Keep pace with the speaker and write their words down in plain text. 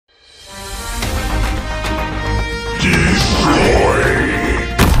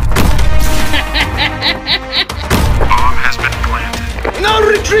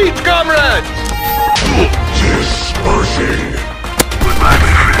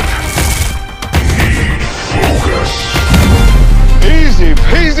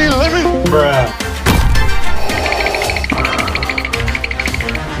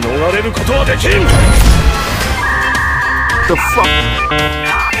The fuck?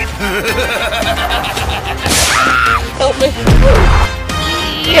 Help me.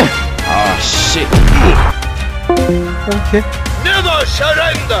 Ah, shit. Okay. Never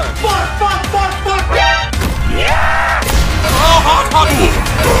surrender! Fuck! Yeah!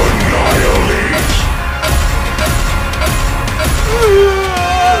 Annihilate!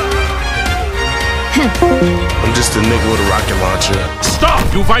 I'm just a nigga with a rocket launcher.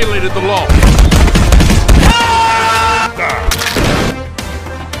 Stop! You violated the law!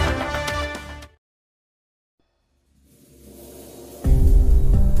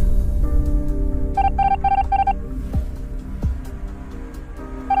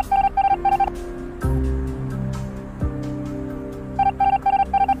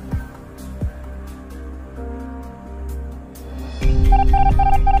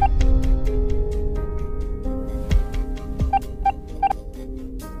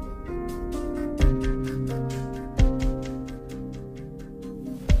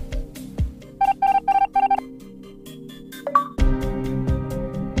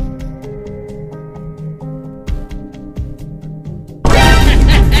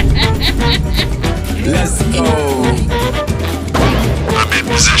 Let's go. I'm in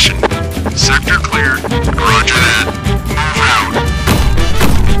position. Sector clear. Roger that. Move out.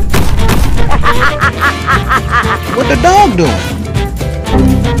 What the dog doing?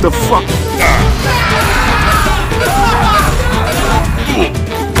 The fuck?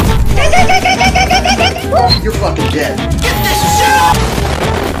 You're fucking dead.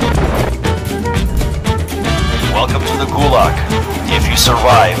 Welcome to the Gulag. If you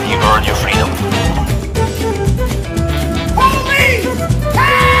survive, you earn your freedom. Police!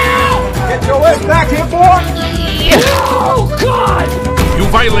 Help! Get your ass back here, boy! Oh, God! You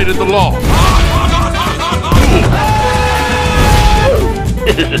violated the law!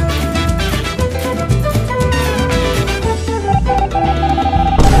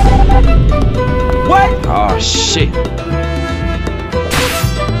 What? Ah, shit.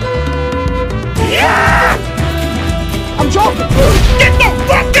 Yeah! I'm joking! Get the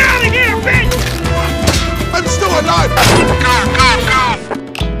fuck out of here, bitch! I'm still alive. Go!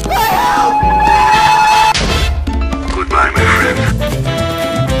 Goodbye, my friend.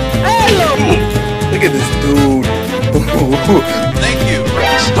 Look at this dude. Thank you.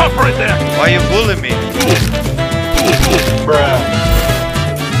 Stop right there! Why you bullying me? Bruh.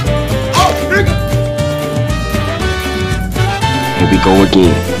 Oh, nigga. Here we go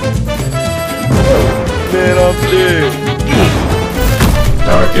again. Man, I'm dead.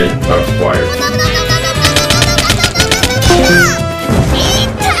 Target acquired.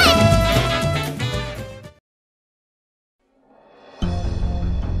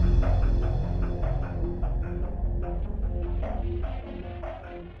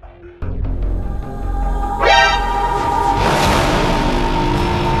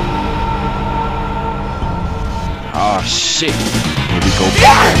 Ah, shit. Here we go.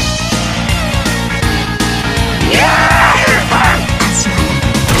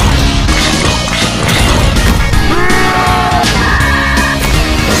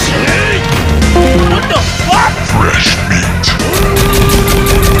 What the fuck? Fresh meat.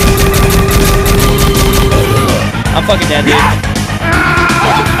 I'm fucking dead, dude.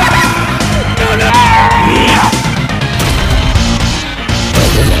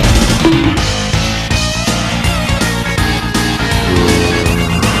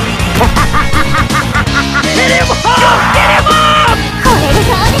 Get him up! Get him up!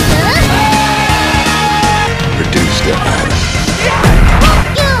 Reduce the item.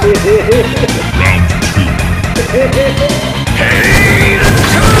 Hail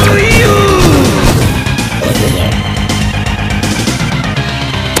to you!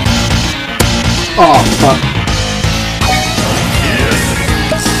 Oh, fuck.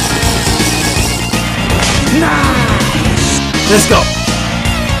 Let's go.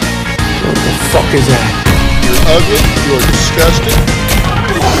 What the fuck is that? You're ugly. You're disgusting.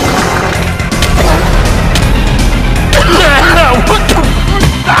 What the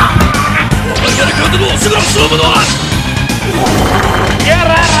Get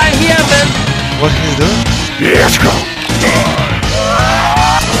out right here, man! What he's doing? Let's go.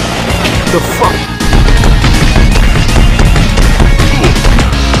 The fuck?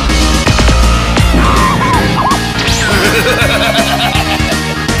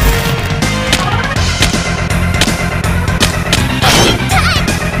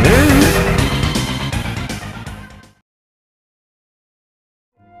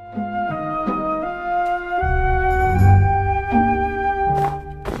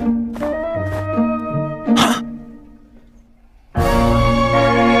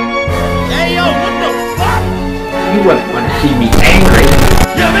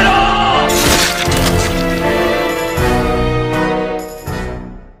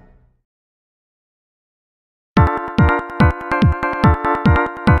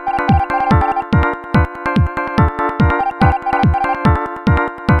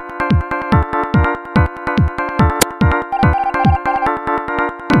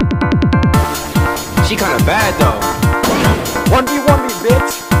 bad though. 1v1 me,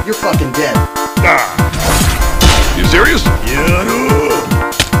 bitch. You're fucking dead. Ah. You serious?